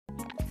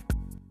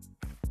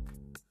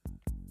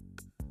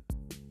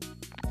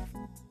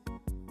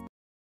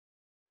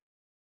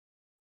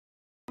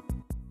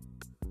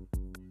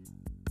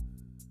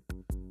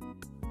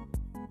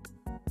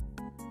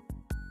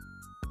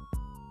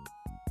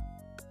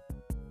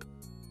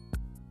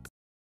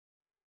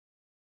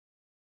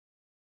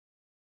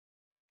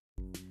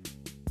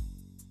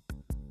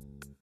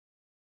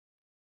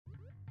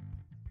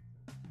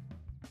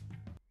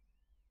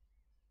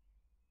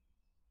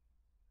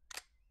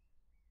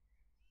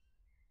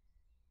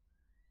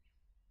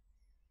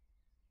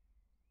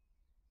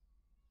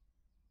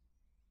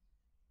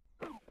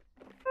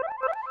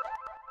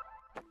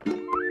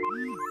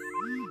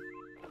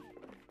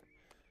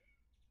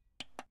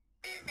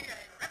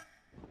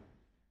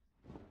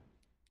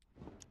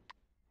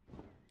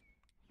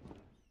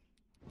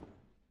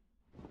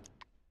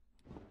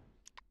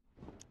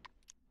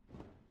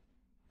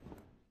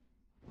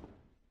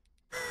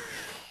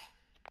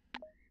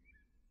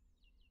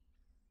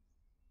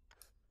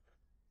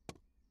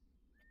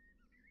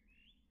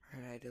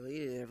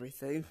deleted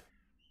everything.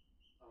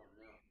 Oh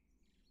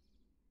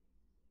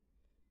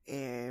no.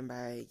 And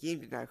my game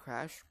did not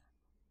crash.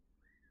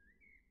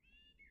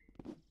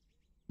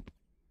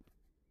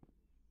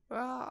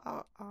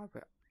 Well, I'll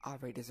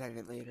redesign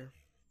it later.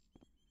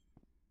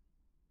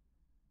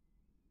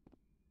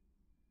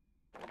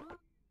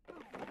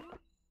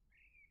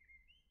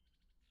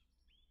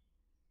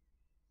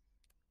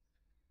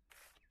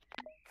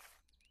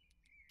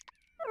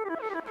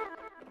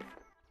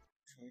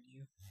 Showed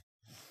you.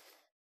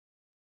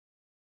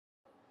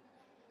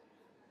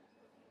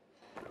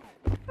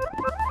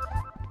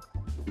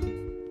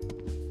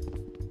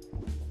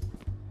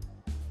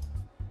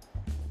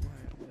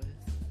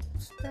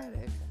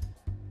 Static.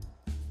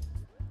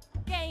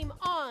 Game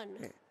on.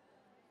 Yeah.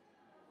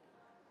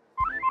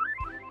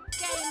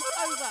 Game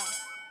over.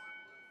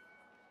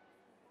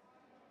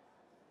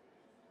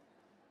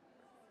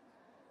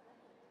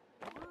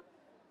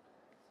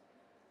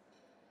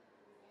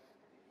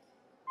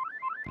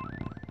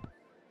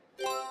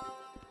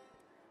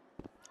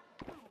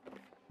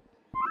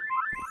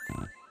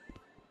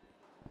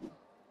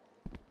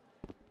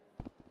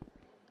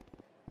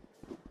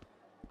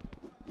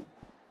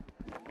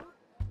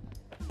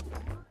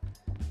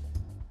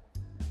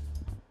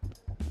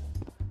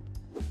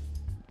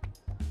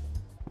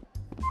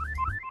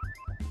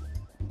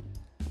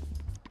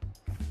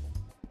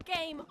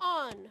 Game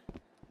on.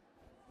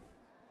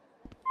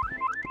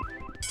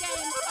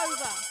 Game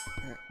over.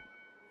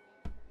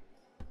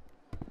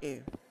 Yeah.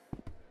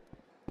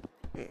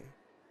 Yeah.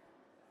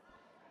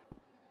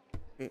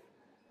 Yeah.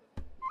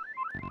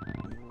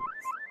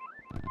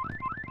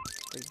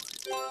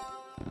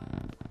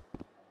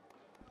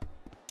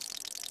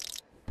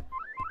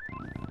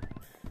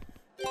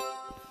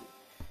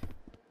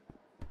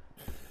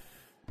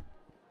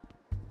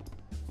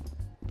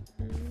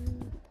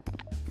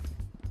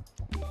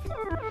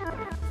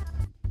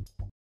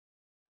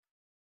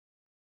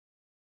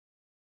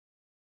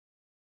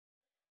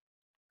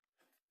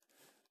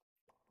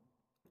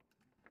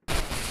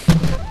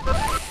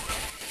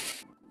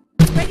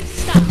 Ready to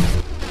start.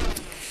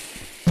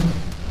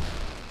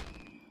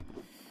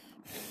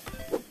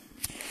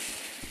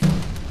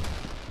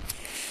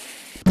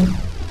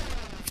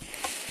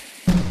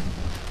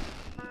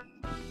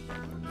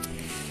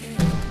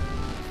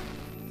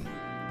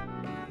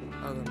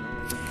 I don't know.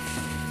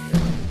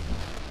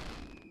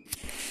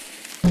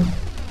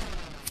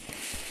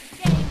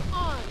 Game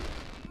on.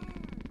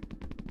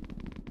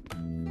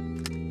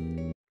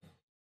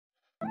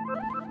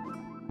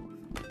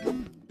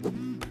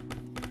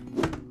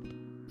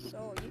 So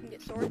you can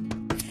get sword.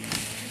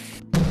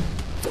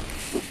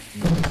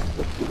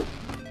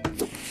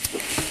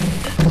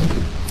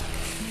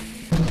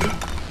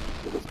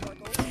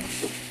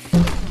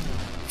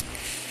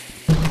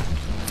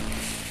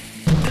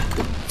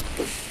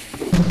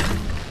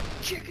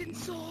 Chicken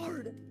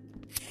sword.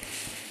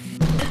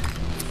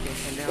 Yes,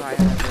 and now I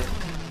have it.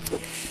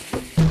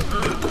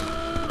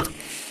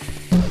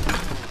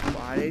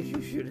 Why did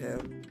you shoot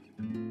him?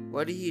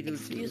 What did he do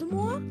to you?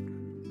 Excuse-moi?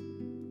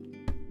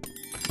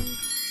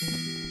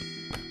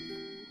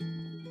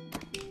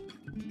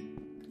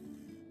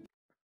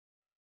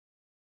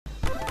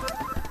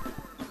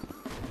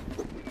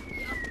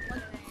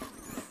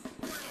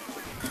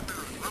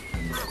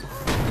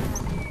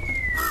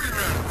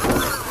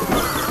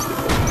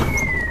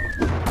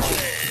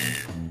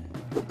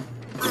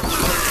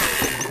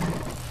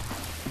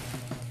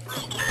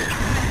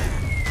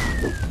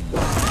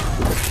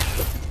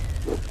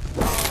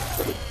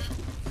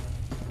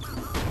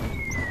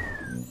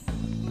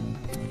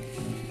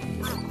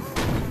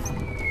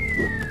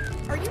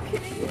 Are you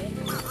kidding me?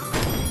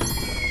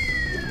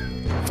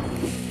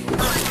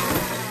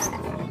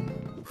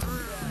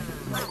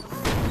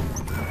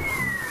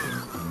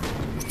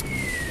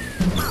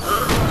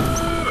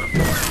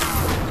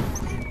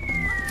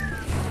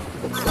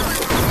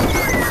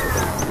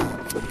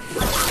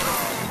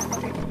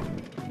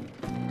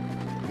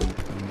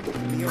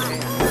 Your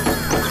hand.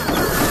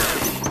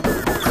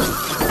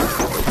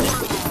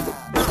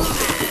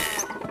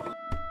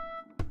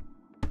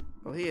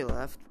 Oh, he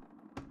left.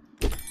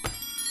 I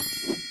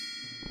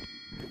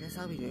guess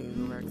I'll be doing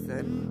the work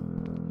then.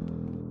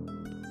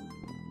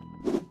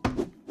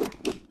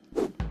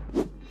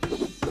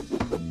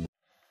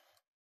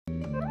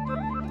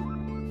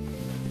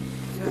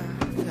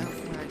 That's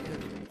what I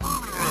did. Oh,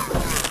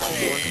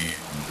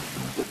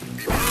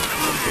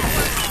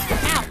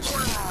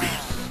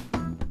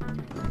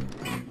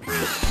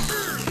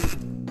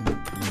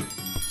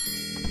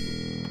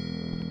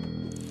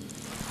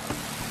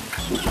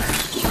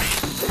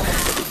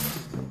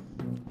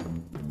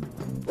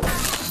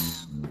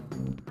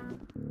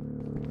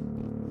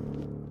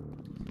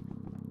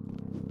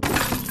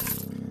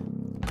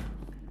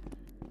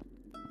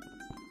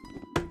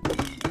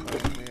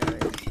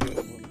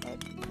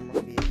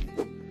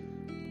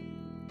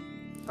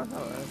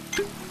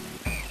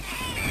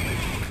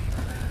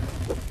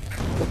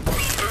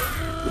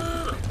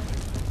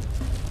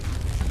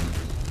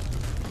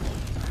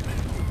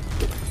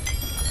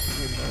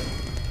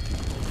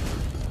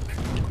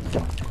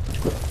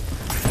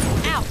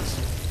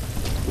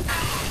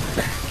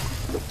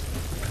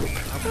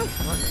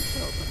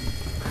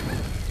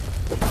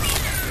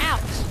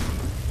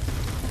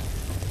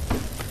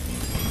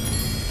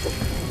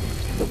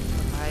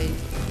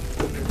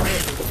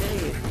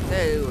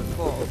 said it was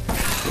full.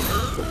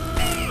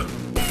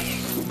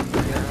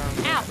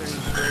 Yeah, Ouch. pretty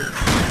great.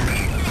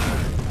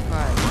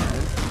 Fine,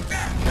 man.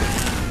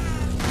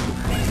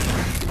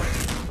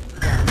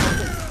 Yeah, look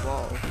at the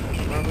ball.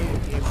 Normally the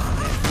game is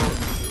full.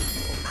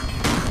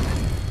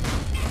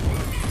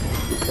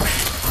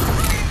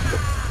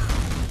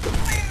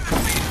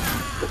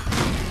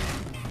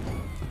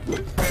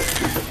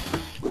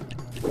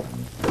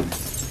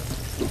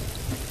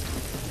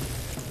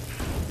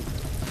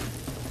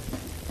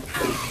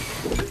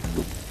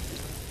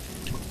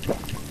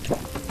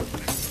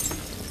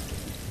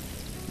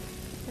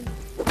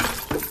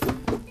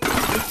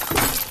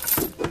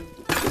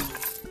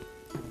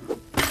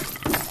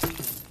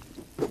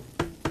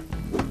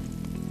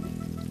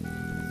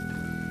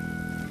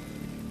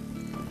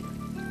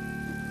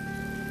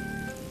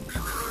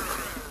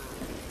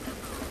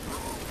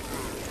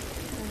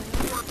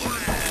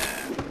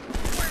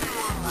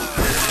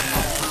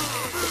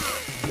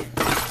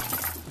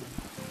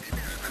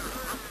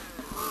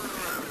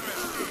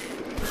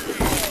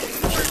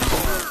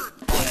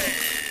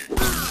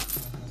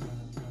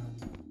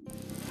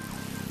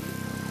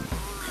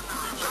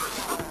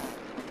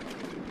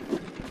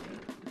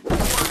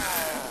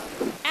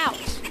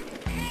 Ouch.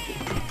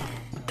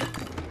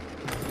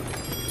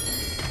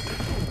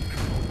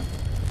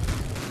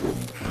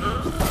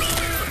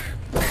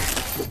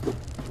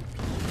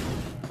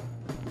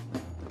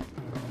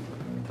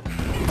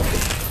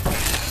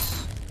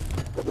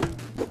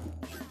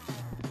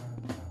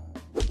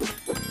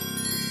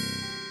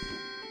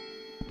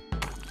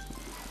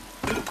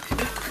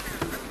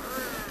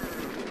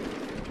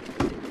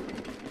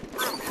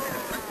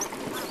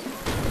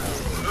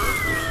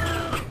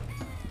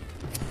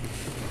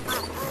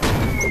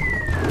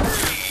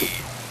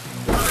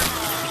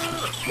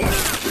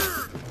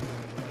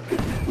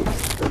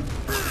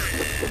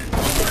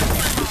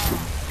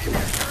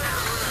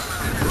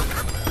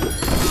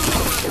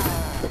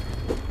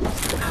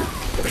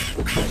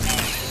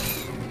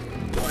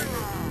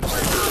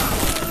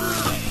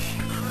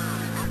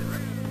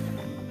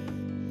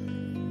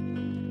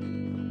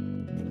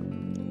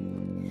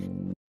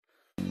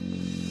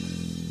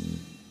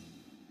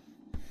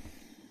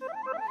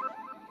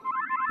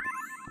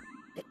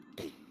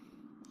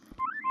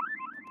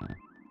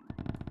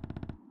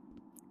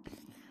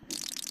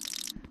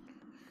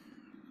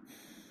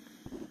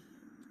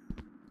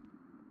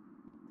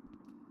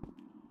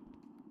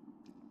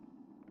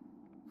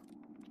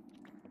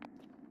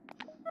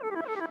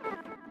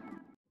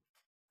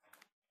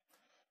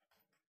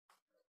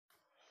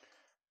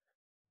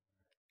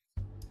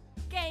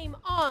 Game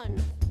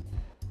on.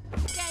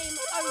 Game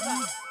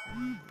over.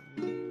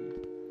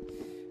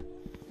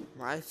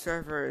 My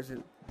server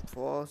isn't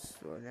full, so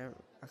whenever.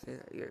 Okay,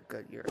 you're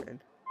good, you're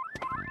in.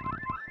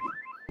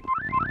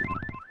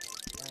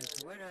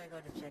 So where do I go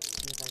to check to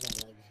see if I got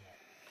legs yet?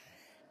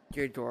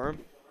 Your dorm?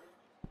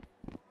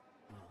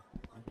 Oh,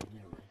 okay,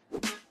 never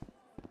mind.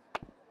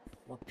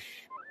 Whoops.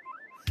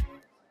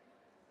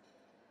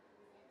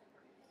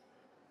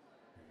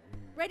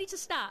 Ready to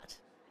start.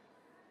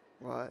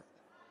 What?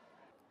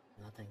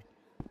 Nothing.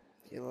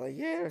 You like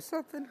it or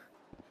something?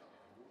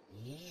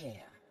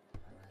 Yeah, I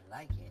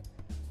like it.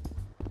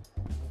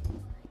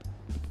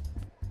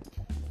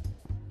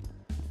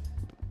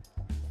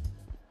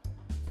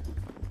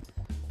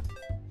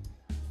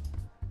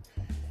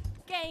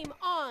 Game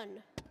on.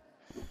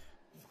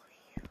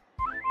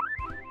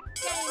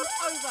 Game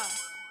over.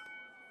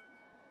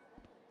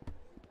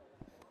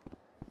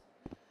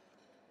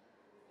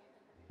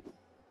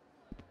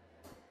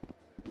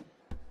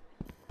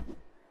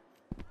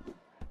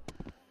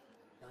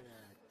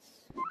 Donuts.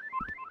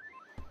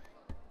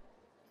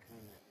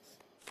 Donuts.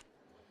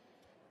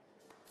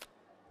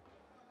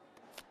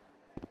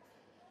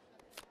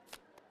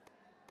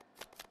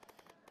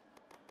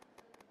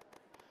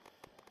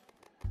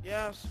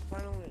 Yes,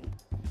 finally.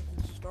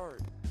 Let's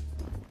start.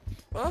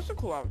 Well, that's a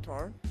cool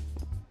avatar.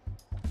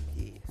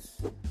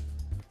 Yes.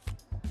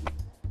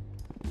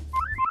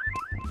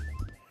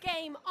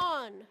 Game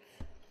on.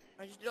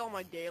 I just did all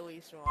my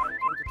dailies, so I have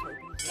tons of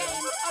tokens now.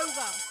 Game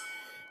over.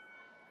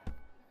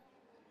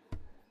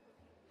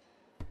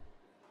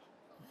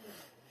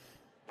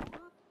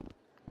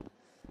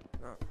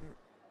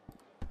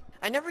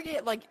 I never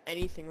get, like,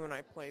 anything when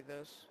I play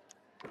this.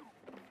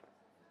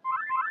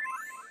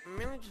 I'm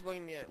mainly just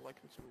looking at, like,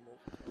 consumables.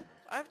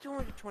 I have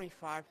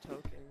 225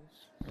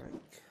 tokens. Right.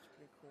 It's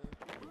pretty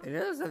cool. I know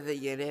there's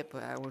nothing in it,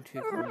 but I want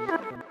to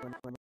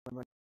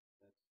come.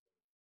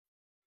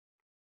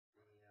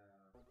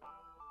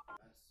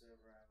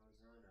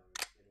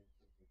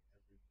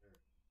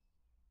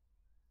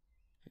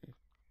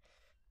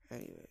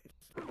 Anyways.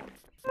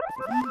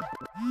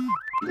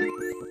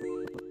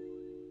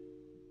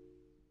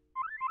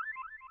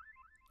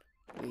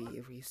 We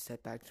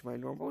reset back to my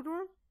normal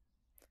dorm?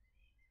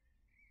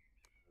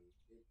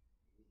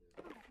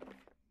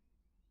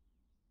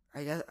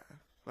 I guess.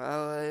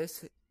 Well,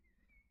 it's.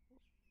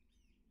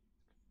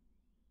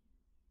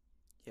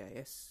 Yeah,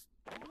 yes.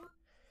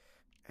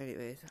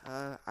 Anyways,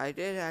 I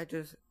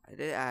I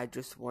did add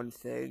just one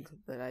thing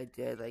that I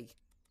did like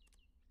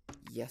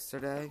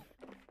yesterday.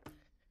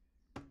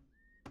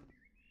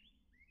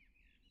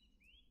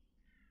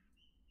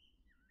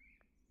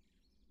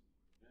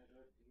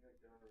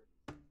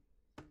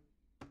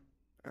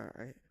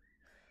 Alright.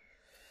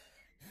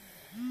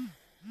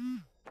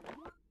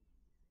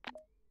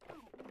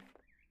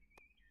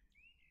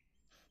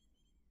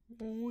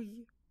 Oh,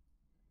 yeah.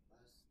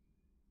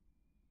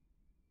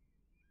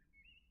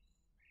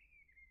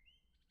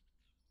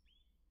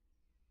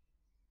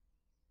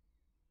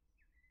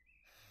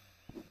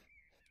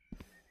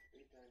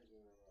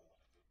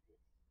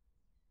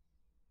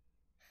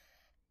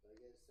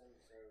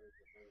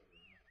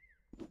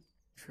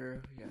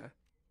 True, yeah.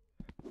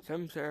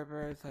 Some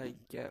servers I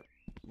get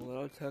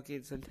little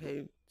tokens and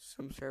tape.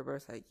 Some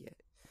servers I get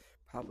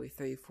probably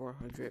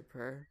 300-400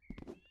 per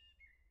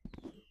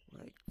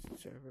like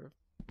server.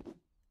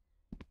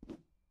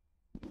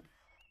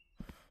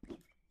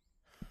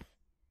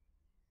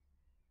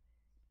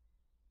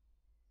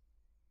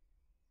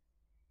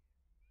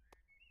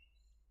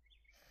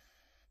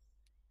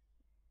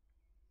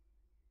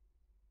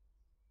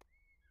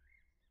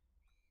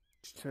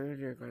 Just tell me when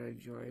you're gonna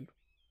join.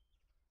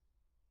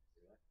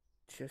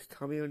 Just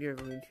tell me when you're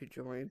going to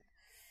join.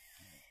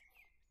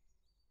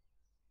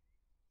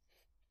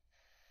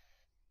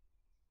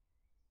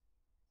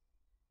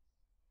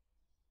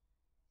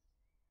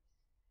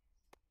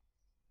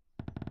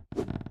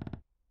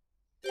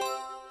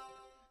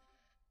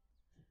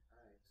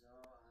 Alright, so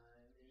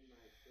I'm in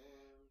my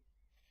dorm.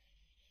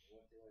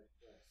 What do I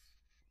press?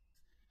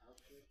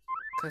 Outfit.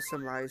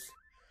 Customize.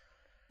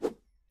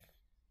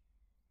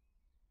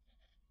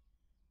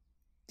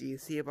 Do you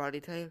see a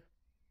body type?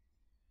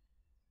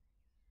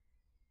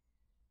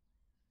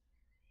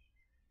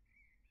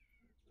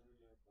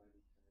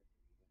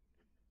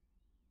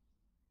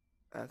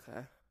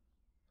 Okay.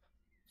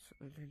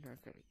 So they're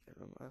not gonna get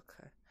them.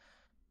 Okay.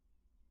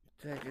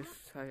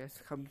 I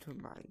just come to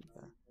mind.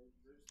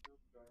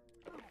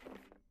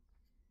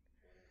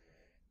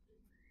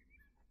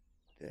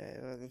 Yeah,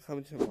 it doesn't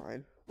come to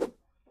mind.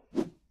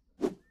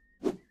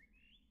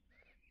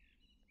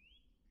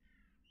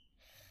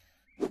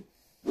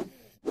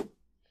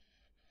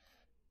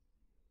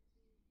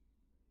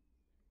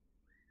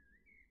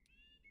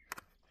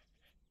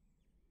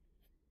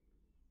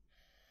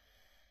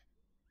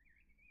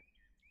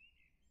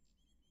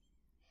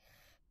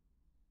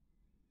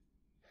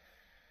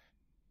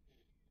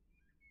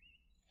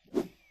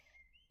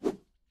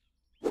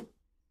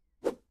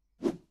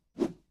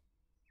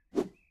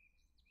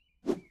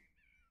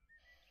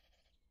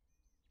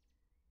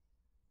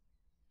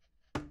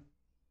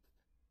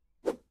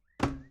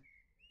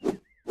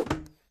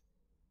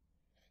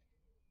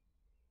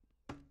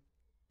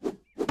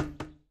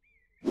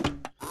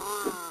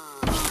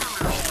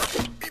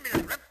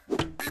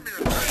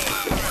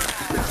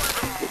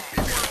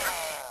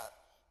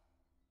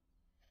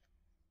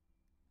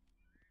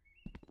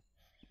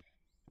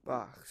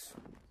 Box.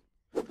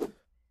 Yeah.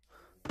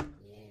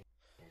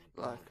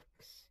 Look.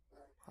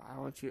 I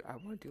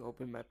want to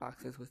open my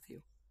boxes with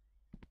you.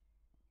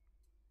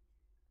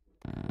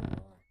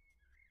 Cool.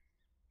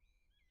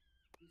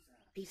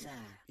 Pizza.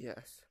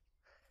 Yes.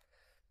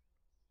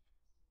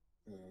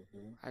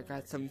 I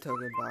got Mm-hmm. some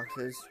token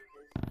boxes.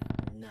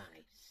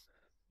 Nice.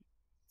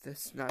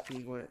 This not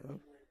being one of them.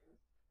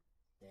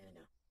 Yeah, I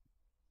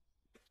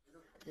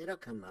know. It'll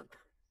come up.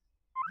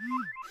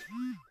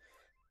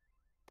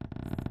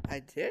 I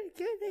did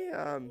get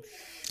a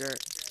shirt.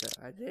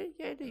 I did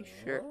get a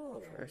shirt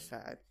Oh. for a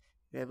side.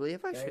 And I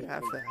believe I should Very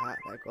have cool. the hat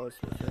that goes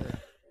with it.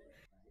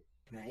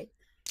 Right?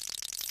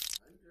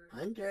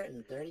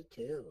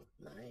 132.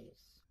 Nice.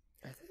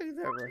 I think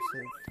that was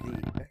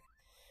the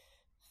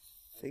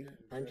thing.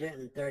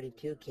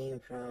 132 came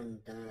from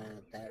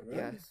that room?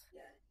 Yes.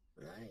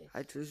 Nice.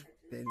 I just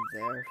been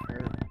there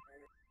for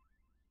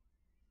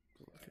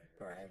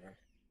Forever.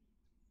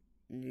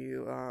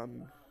 new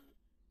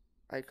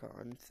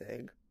icon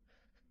thing.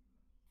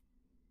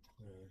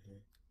 Mm-hmm.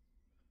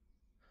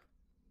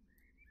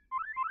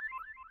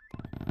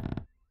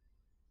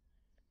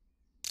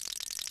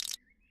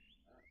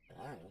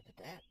 Ah, look at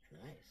that.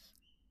 Nice.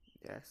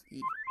 Yes, E.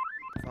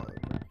 Follower.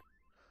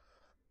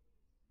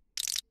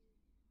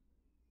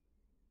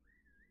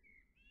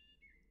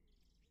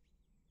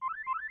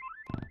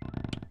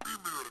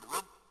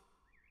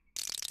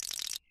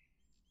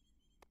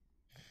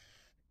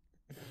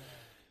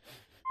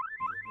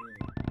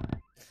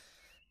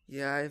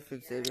 Yeah, I've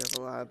been saving up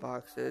a lot of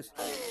boxes.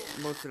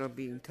 Most of them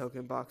being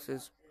token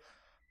boxes.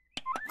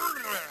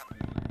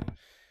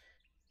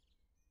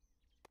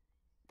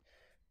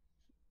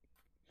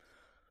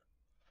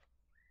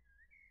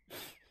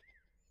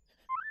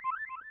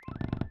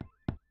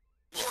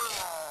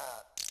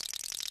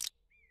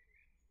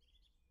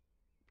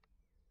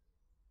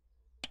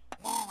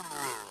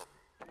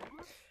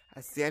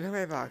 That's the end of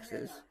my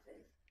boxes.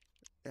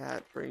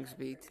 That brings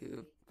me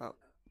to about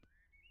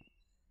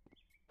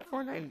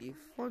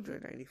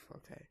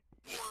 494K.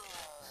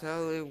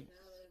 So,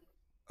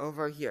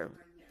 over here,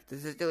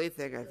 this is the only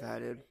thing I've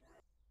added.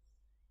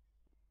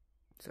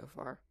 so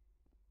far.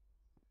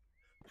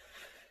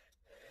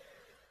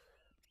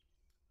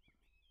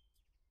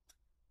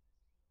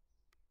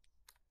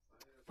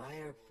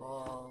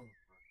 Firefall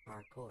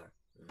parkour.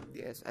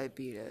 Yes, I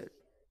beat it.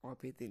 Or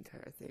beat the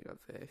entire thing of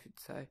it, I should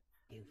say.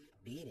 You've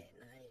beat it,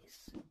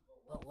 nice.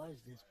 What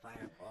was this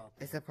firefall?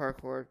 It's a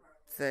parkour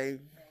thing.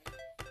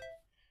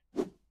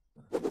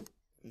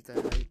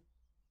 That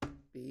I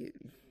beat.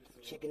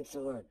 Chicken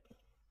sword.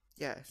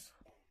 Yes.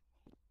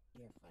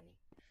 You're funny.